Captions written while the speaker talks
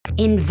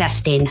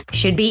Investing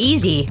should be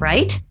easy,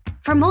 right?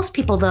 For most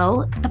people,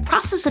 though, the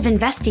process of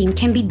investing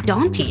can be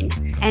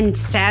daunting, and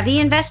savvy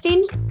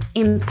investing,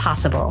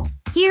 impossible.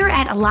 Here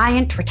at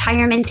Alliant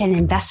Retirement and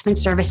Investment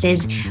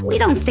Services, we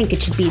don't think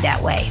it should be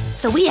that way.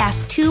 So we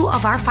asked two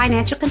of our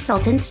financial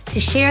consultants to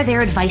share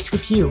their advice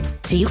with you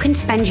so you can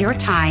spend your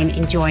time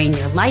enjoying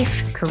your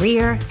life,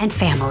 career, and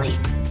family.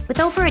 With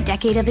over a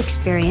decade of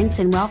experience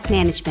in wealth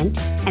management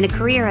and a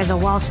career as a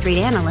Wall Street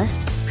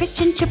analyst,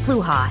 Christian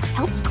Chapluha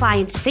helps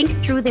clients think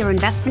through their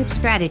investment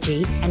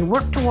strategy and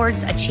work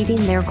towards achieving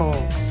their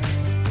goals.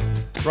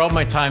 Throughout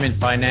my time in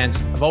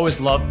finance, I've always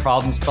loved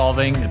problem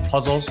solving and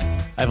puzzles.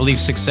 I believe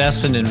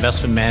success in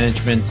investment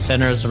management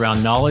centers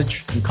around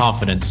knowledge and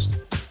confidence.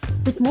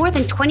 With more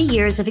than 20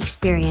 years of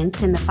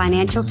experience in the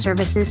financial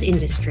services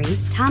industry,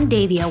 Tom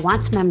Davia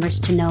wants members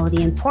to know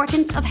the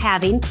importance of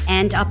having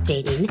and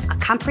updating a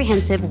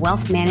comprehensive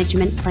wealth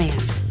management plan.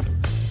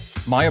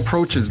 My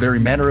approach is very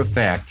matter of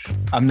fact.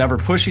 I'm never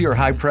pushy or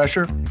high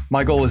pressure.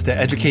 My goal is to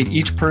educate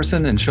each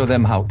person and show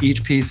them how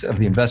each piece of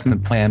the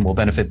investment plan will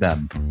benefit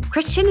them.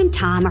 Christian and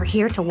Tom are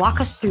here to walk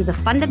us through the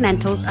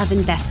fundamentals of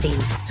investing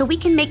so we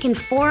can make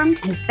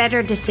informed and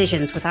better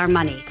decisions with our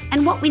money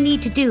and what we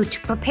need to do to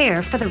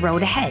prepare for the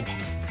road ahead.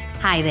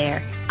 Hi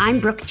there, I'm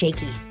Brooke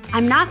Jakey.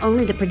 I'm not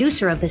only the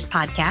producer of this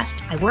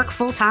podcast, I work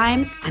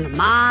full-time, I'm a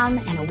mom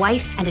and a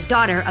wife and a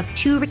daughter of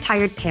two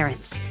retired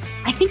parents.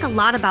 I think a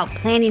lot about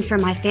planning for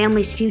my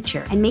family's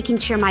future and making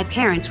sure my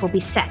parents will be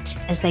set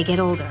as they get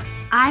older.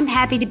 I'm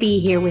happy to be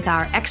here with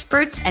our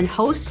experts and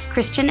hosts,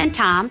 Christian and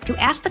Tom, to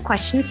ask the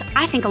questions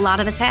I think a lot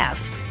of us have.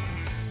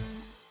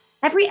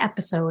 Every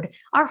episode,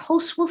 our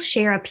hosts will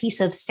share a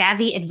piece of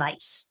savvy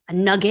advice, a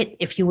nugget,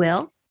 if you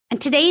will. And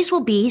today's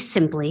will be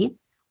simply,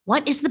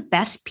 what is the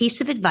best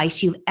piece of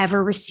advice you've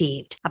ever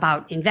received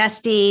about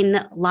investing,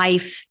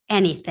 life,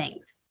 anything?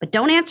 But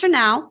don't answer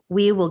now.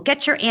 We will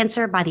get your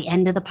answer by the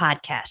end of the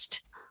podcast.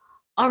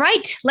 All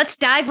right, let's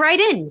dive right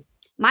in.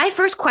 My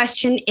first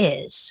question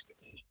is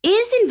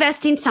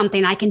investing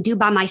something I can do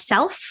by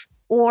myself,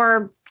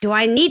 or do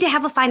I need to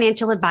have a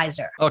financial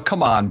advisor? Oh,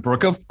 come on,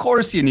 Brooke. Of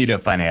course you need a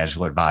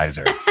financial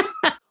advisor.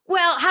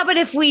 Well, how about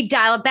if we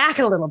dial it back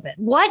a little bit?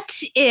 What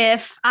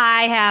if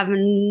I have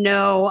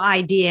no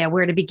idea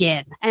where to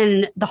begin?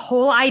 And the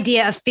whole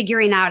idea of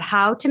figuring out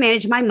how to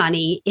manage my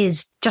money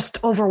is just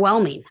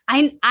overwhelming.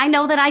 I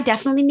know that I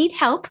definitely need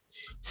help.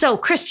 So,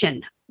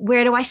 Christian,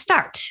 where do I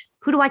start?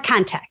 Who do I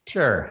contact?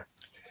 Sure.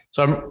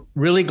 So I'm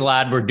really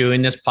glad we're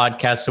doing this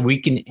podcast so we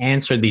can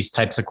answer these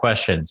types of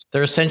questions. There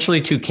are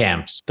essentially two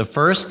camps. The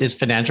first is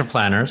financial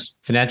planners.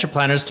 Financial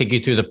planners take you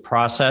through the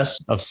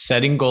process of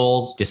setting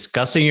goals,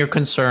 discussing your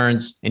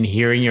concerns, and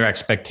hearing your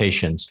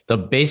expectations. They'll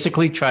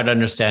basically try to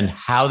understand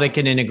how they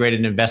can integrate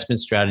an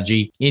investment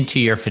strategy into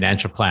your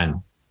financial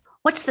plan.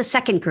 What's the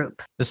second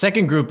group? The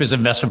second group is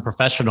investment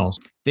professionals.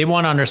 They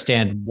want to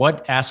understand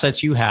what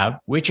assets you have,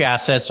 which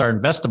assets are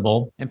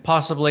investable, and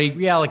possibly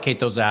reallocate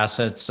those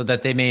assets so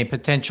that they may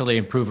potentially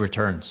improve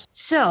returns.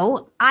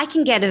 So I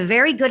can get a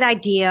very good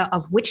idea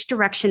of which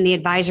direction the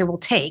advisor will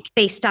take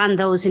based on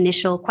those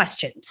initial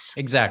questions.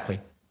 Exactly.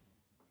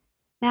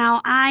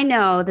 Now, I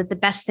know that the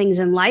best things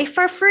in life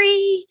are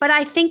free, but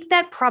I think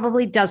that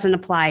probably doesn't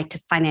apply to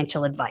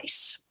financial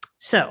advice.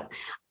 So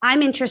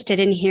I'm interested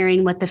in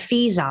hearing what the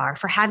fees are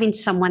for having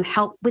someone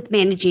help with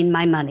managing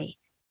my money.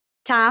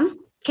 Tom,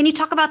 can you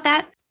talk about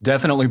that?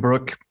 Definitely,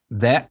 Brooke.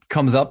 That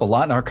comes up a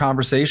lot in our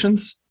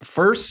conversations.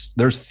 First,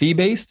 there's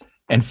fee-based,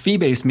 and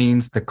fee-based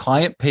means the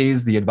client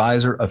pays the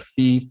advisor a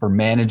fee for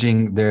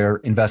managing their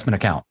investment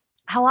account.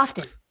 How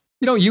often?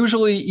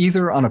 Usually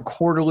either on a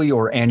quarterly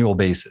or annual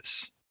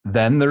basis.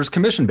 Then there's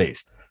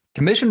commission-based.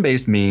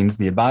 Commission-based means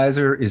the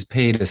advisor is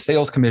paid a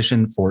sales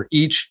commission for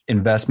each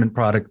investment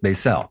product they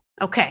sell.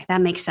 Okay, that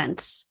makes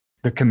sense.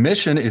 The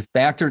commission is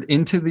factored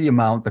into the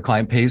amount the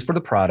client pays for the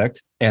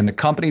product, and the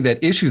company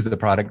that issues the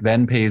product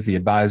then pays the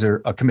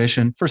advisor a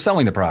commission for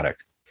selling the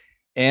product.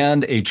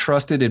 And a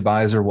trusted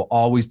advisor will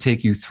always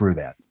take you through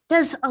that.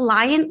 Does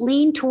Alliant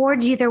lean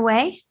towards either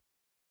way?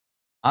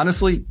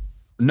 Honestly,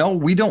 no,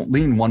 we don't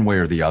lean one way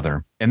or the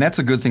other. And that's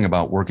a good thing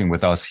about working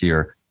with us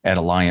here at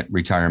Alliant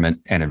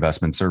Retirement and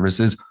Investment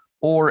Services,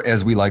 or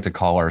as we like to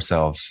call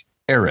ourselves,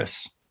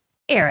 ARIS.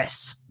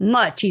 ARIS,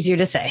 much easier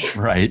to say.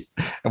 Right.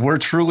 And we're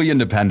truly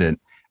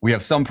independent. We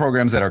have some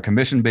programs that are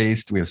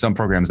commission-based. We have some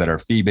programs that are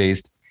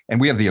fee-based,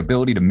 and we have the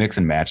ability to mix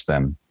and match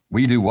them.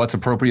 We do what's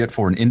appropriate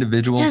for an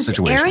individual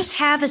situation. Does ARIS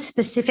have a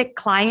specific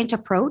client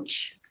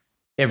approach?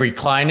 Every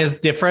client is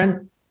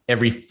different.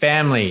 Every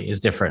family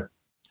is different.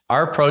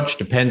 Our approach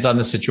depends on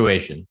the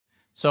situation.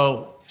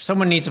 So if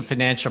someone needs a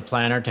financial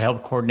planner to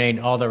help coordinate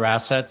all their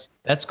assets,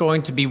 that's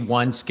going to be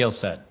one skill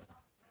set.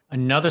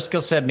 Another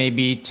skill set may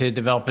be to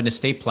develop an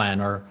estate plan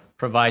or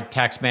provide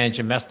tax managed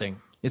investing.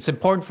 It's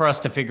important for us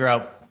to figure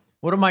out,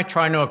 what am I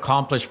trying to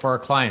accomplish for our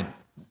client?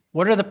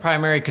 What are the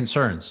primary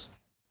concerns?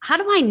 How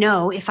do I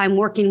know if I'm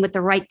working with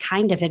the right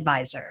kind of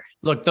advisor?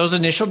 Look, those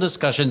initial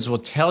discussions will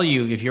tell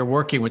you if you're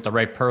working with the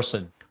right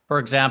person. For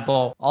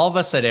example, all of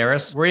us at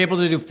Eris, we're able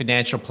to do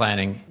financial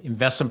planning,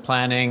 investment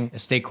planning,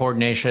 estate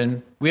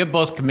coordination. We have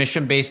both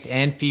commission-based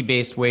and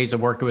fee-based ways of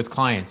working with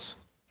clients.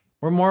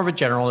 We're more of a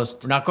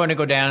generalist. We're not going to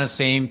go down the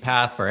same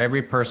path for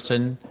every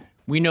person.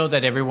 We know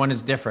that everyone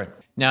is different.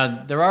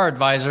 Now, there are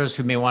advisors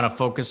who may want to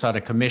focus on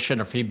a commission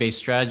or fee-based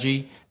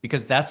strategy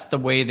because that's the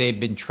way they've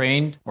been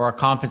trained or are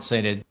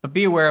compensated, but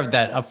be aware of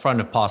that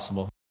upfront if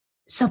possible.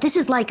 So this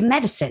is like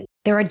medicine.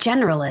 There are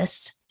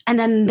generalists, and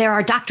then there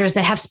are doctors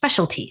that have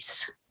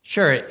specialties.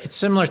 Sure, it's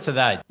similar to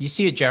that. You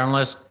see a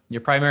generalist,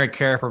 your primary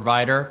care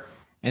provider,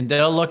 and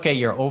they'll look at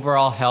your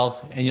overall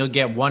health and you'll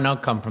get one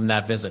outcome from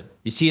that visit.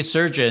 You see a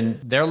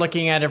surgeon, they're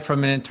looking at it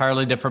from an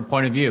entirely different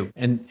point of view,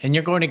 and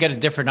you're going to get a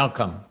different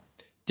outcome.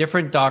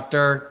 Different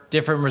doctor,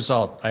 different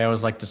result, I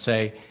always like to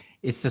say.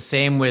 It's the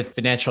same with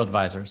financial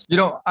advisors.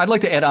 I'd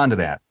like to add on to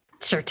that.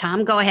 Sure,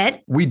 Tom, go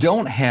ahead. We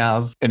don't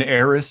have an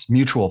Eris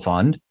mutual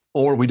fund,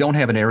 or we don't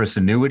have an Eris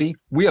annuity.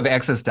 We have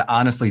access to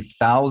honestly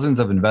thousands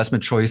of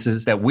investment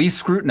choices that we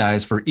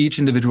scrutinize for each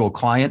individual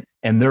client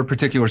and their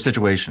particular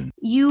situation.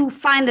 You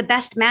find the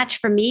best match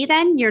for me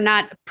then? You're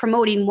not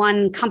promoting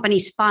one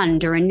company's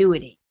fund or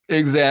annuity.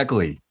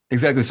 Exactly.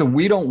 So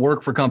we don't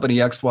work for company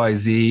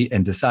XYZ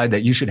and decide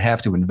that you should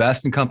have to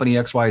invest in company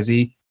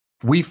XYZ.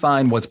 We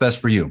find what's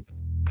best for you.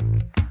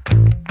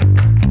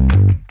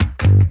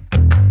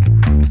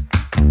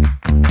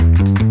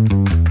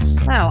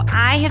 So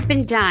I have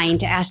been dying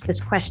to ask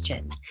this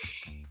question.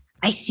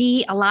 I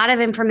see a lot of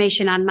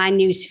information on my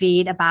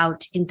newsfeed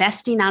about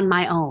investing on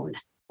my own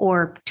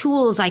or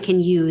tools I can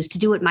use to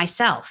do it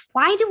myself.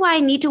 Why do I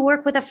need to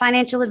work with a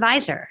financial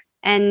advisor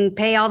and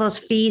pay all those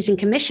fees and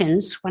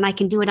commissions when I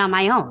can do it on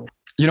my own?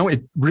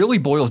 It really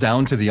boils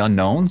down to the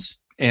unknowns.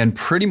 And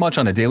pretty much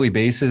on a daily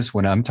basis,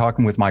 when I'm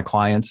talking with my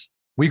clients,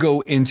 we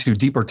go into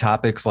deeper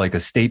topics like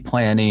estate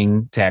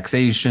planning,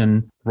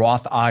 taxation,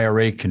 Roth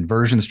IRA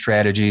conversion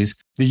strategies.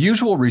 The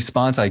usual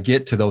response I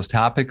get to those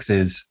topics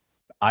is,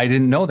 I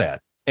didn't know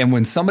that. And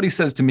when somebody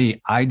says to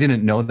me, I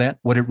didn't know that,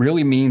 what it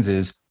really means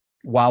is,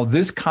 while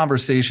this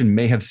conversation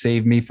may have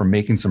saved me from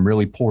making some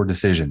really poor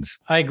decisions.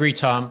 I agree,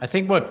 Tom. I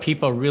think what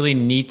people really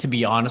need to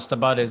be honest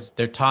about is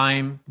their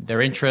time,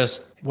 their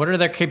interest, what are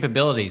their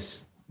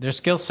capabilities, their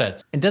skill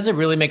sets, and does it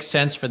really make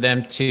sense for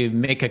them to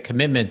make a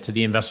commitment to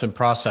the investment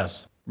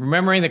process?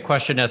 Remembering the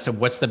question as to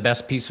what's the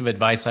best piece of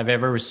advice I've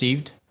ever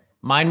received,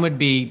 mine would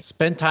be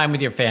spend time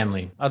with your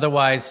family.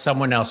 Otherwise,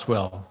 someone else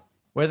will.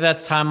 Whether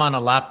that's time on a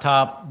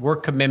laptop,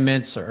 work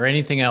commitments, or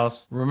anything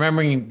else,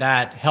 remembering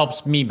that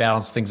helps me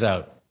balance things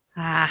out.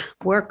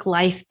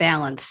 Work-life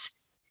balance.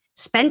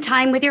 Spend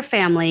time with your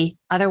family.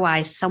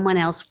 Otherwise, someone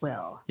else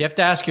will. You have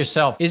to ask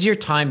yourself, is your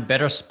time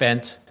better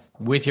spent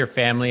with your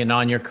family and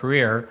on your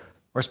career,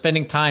 or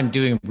spending time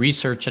doing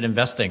research and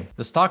investing?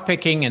 The stock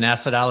picking and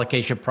asset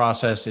allocation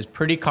process is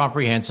pretty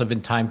comprehensive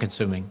and time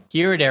consuming.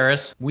 Here at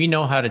Eris, we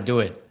know how to do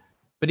it.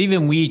 But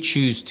even we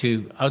choose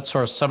to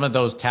outsource some of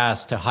those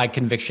tasks to high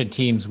conviction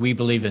teams we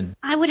believe in.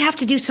 I would have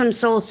to do some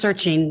soul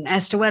searching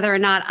as to whether or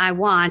not I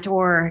want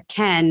or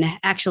can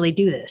actually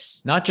do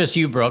this. Not just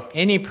you, Brooke.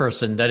 Any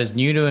person that is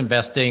new to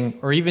investing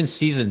or even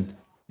seasoned,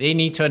 they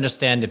need to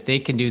understand if they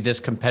can do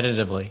this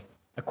competitively.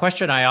 A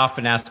question I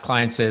often ask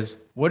clients is,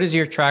 what is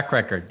your track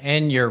record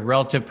and your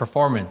relative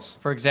performance?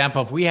 For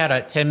example, if we had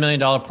a $10 million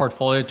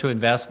portfolio to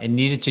invest and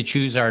needed to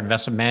choose our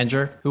investment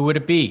manager, who would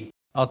it be?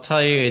 I'll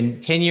tell you, in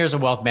 10 years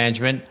of wealth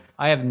management,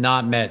 I have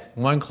not met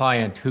one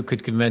client who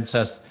could convince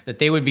us that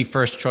they would be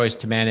first choice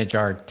to manage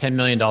our $10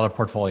 million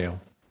portfolio.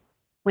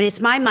 When it's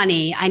my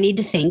money, I need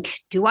to think,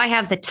 do I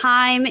have the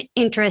time,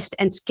 interest,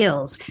 and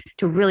skills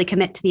to really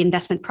commit to the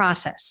investment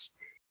process?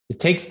 It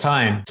takes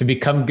time to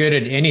become good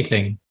at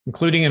anything,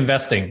 including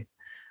investing.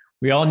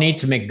 We all need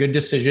to make good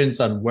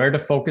decisions on where to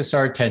focus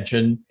our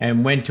attention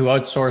and when to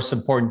outsource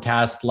important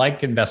tasks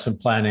like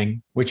investment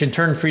planning, which in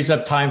turn frees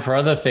up time for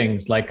other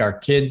things like our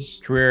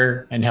kids,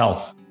 career, and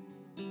health.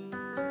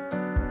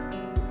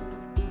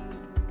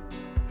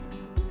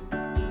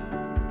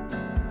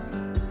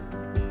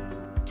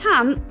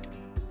 Tom,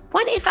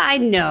 what if I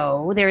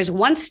know there's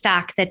one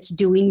stock that's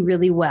doing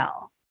really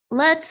well?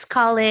 Let's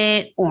call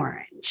it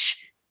Orange.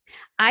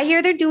 I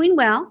hear they're doing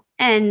well.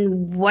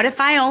 And what if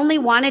I only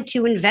wanted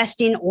to invest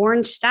in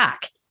Orange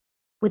stock?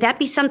 Would that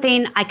be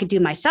something I could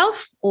do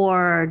myself,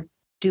 or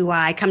do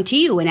I come to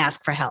you and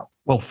ask for help?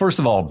 Well, first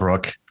of all,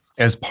 Brooke,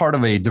 as part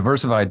of a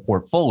diversified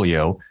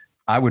portfolio,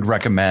 I would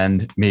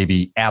recommend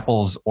maybe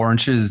apples,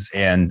 oranges,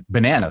 and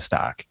banana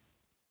stock.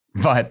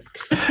 But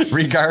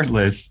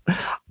regardless,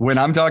 when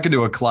I'm talking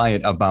to a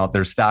client about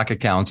their stock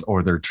accounts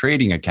or their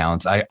trading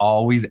accounts, I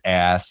always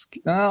ask,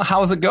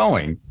 how's it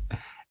going?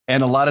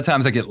 And a lot of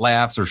times I get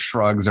laughs or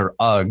shrugs or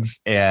ughs,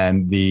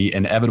 and the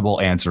inevitable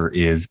answer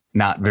is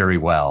not very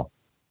well.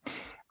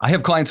 I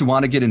have clients who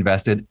want to get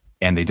invested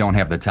and they don't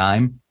have the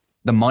time.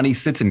 The money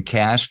sits in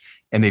cash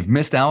and they've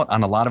missed out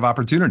on a lot of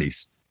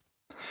opportunities.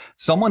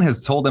 Someone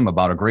has told them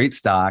about a great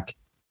stock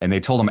and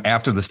they told them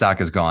after the stock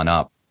has gone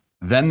up.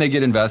 Then they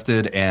get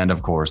invested and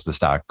of course the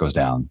stock goes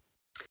down.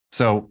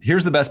 So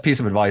here's the best piece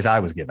of advice I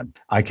was given.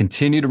 I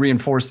continue to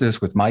reinforce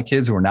this with my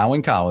kids who are now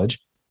in college,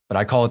 but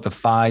I call it the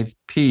 5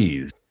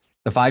 Ps.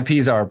 The 5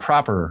 Ps are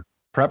proper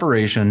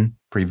preparation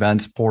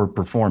prevents poor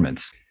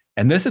performance.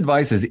 And this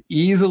advice is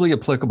easily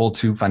applicable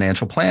to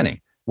financial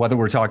planning, whether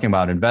we're talking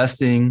about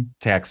investing,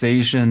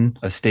 taxation,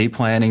 estate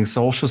planning,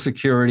 Social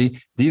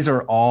Security. These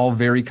are all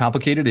very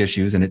complicated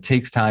issues, and it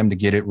takes time to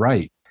get it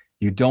right.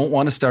 You don't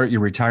want to start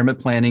your retirement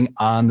planning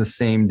on the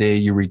same day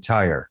you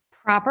retire.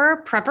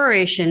 Proper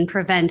preparation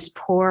prevents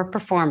poor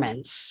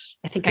performance.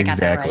 I think I got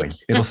that right.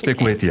 It'll stick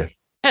with you.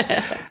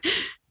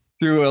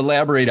 To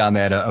elaborate on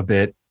that a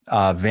bit,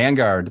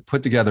 Vanguard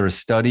put together a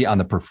study on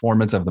the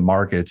performance of the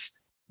markets,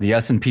 the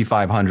S&P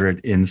 500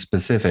 in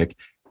specific,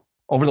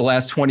 over the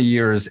last 20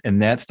 years. And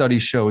that study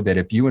showed that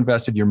if you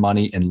invested your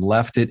money and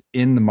left it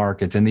in the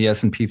markets, in the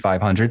S&P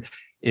 500,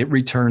 it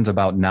returns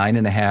about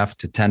 9.5%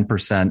 to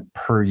 10%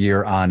 per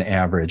year on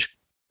average.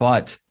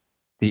 But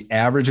the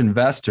average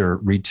investor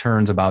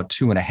returns about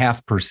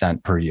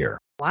 2.5% per year.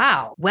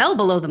 Wow. Well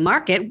below the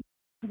market.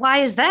 Why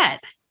is that?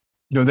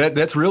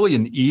 That's really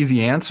an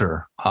easy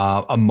answer.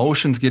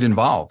 Emotions get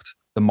involved.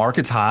 The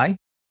market's high.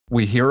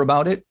 We hear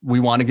about it. We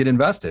want to get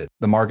invested.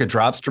 The market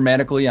drops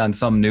dramatically on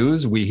some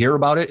news. We hear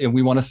about it and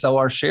we want to sell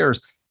our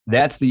shares.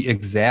 That's the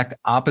exact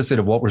opposite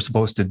of what we're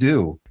supposed to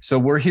do. So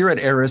we're here at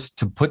Eris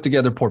to put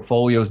together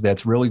portfolios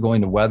that's really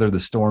going to weather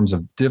the storms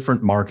of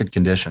different market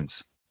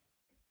conditions.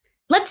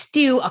 Let's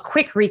do a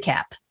quick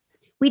recap.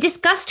 We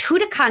discussed who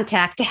to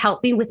contact to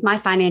help me with my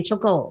financial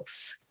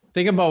goals.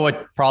 Think about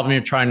what problem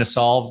you're trying to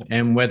solve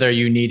and whether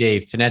you need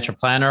a financial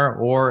planner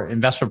or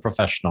investment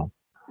professional.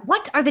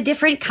 What are the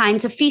different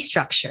kinds of fee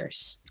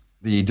structures?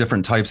 The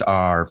different types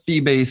are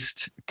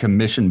fee-based,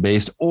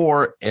 commission-based,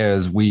 or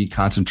as we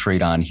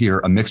concentrate on here,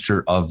 a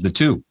mixture of the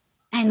two.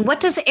 And what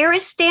does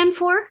ERIS stand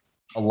for?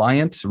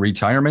 Alliant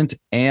Retirement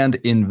and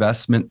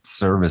Investment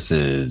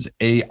Services,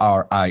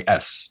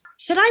 ARIS.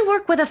 Should I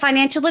work with a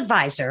financial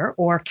advisor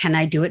or can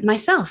I do it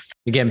myself?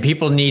 Again,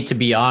 people need to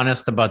be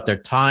honest about their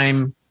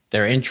time,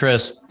 their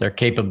interests, their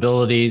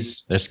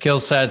capabilities, their skill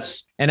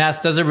sets, and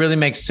ask, does it really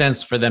make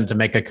sense for them to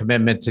make a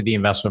commitment to the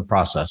investment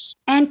process?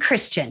 And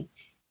Christian,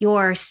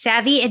 your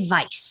savvy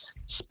advice.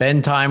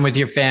 Spend time with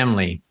your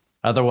family.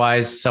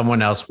 Otherwise,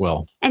 someone else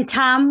will. And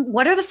Tom,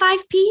 what are the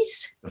 5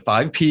 Ps? The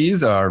 5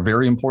 Ps are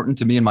very important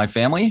to me and my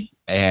family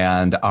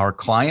and our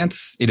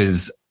clients. It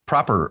is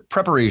proper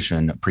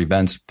preparation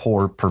prevents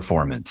poor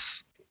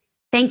performance.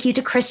 Thank you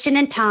to Christian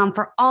and Tom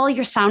for all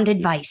your sound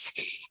advice.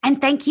 And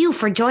thank you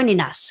for joining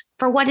us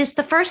for what is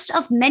the first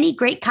of many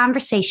great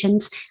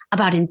conversations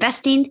about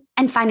investing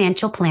and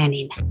financial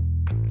planning.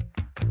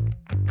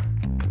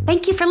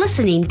 Thank you for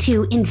listening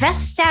to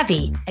Invest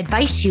Savvy,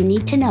 Advice You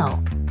Need to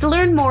Know. To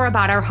learn more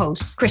about our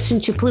hosts, Christian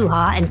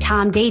Chapluha and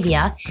Tom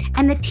Davia,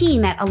 and the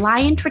team at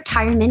Alliant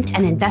Retirement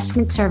and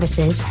Investment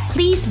Services,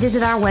 please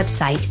visit our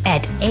website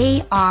at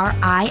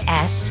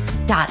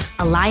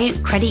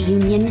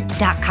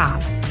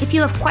aris.alliantcreditunion.com. If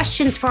you have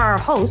questions for our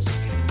hosts,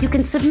 you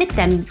can submit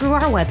them through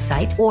our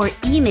website or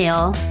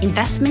email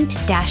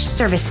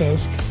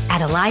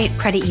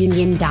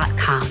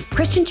investment-services@alliantcreditunion.com.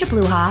 Christian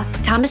Chapluha,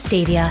 Thomas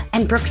Davia,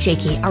 and Brooke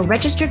Jakey are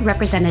registered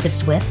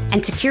representatives with,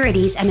 and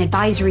securities and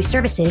advisory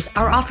services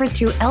are offered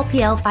through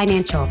LPL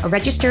Financial, a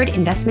registered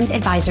investment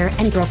advisor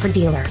and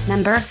broker-dealer.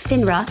 Member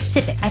FINRA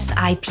SIPC,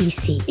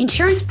 SIPC.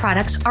 Insurance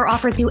products are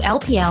offered through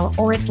LPL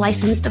or its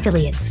licensed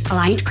affiliates.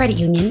 Alliant Credit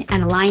Union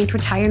and Alliant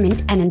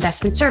Retirement and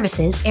Investment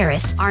Services,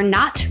 ARIS, are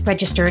not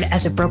registered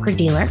as a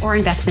broker-dealer or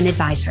investment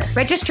advisor.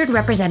 Registered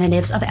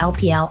representatives of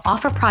LPL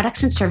offer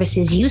products and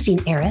services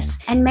using ARIS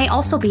and may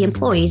also be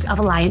employees of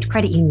Alliant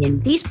Credit Union.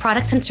 These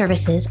products and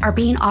services are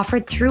being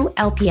offered through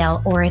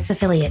LPL or its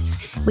affiliates,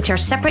 which are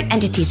separate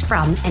entities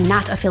from and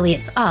not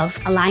affiliates of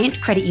Alliant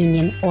Credit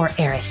Union or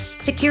ARIS.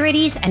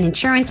 Securities and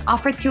insurance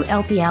offered through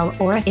LPL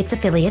or its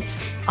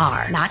affiliates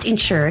are not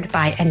insured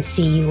by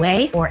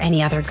NCUA or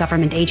any other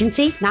government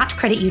agency, not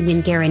credit union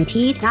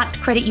guaranteed, not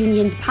credit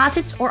union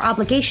deposits or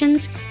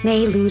obligations,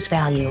 may lose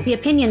value. The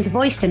opinions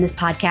voiced in this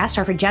podcast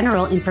are for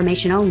general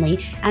information only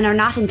and are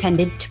not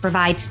intended to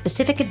provide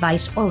specific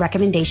advice or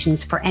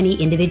recommendations for any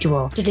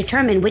individual. To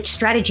determine which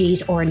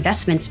strategies or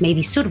investments may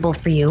be suitable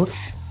for you,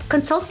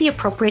 consult the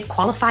appropriate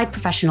qualified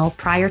professional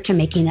prior to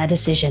making a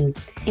decision.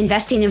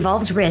 Investing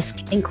involves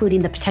risk,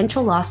 including the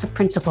potential loss of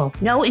principal.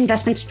 No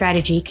investment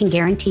strategy can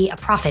guarantee a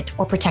profit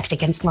or protect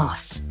against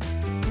loss.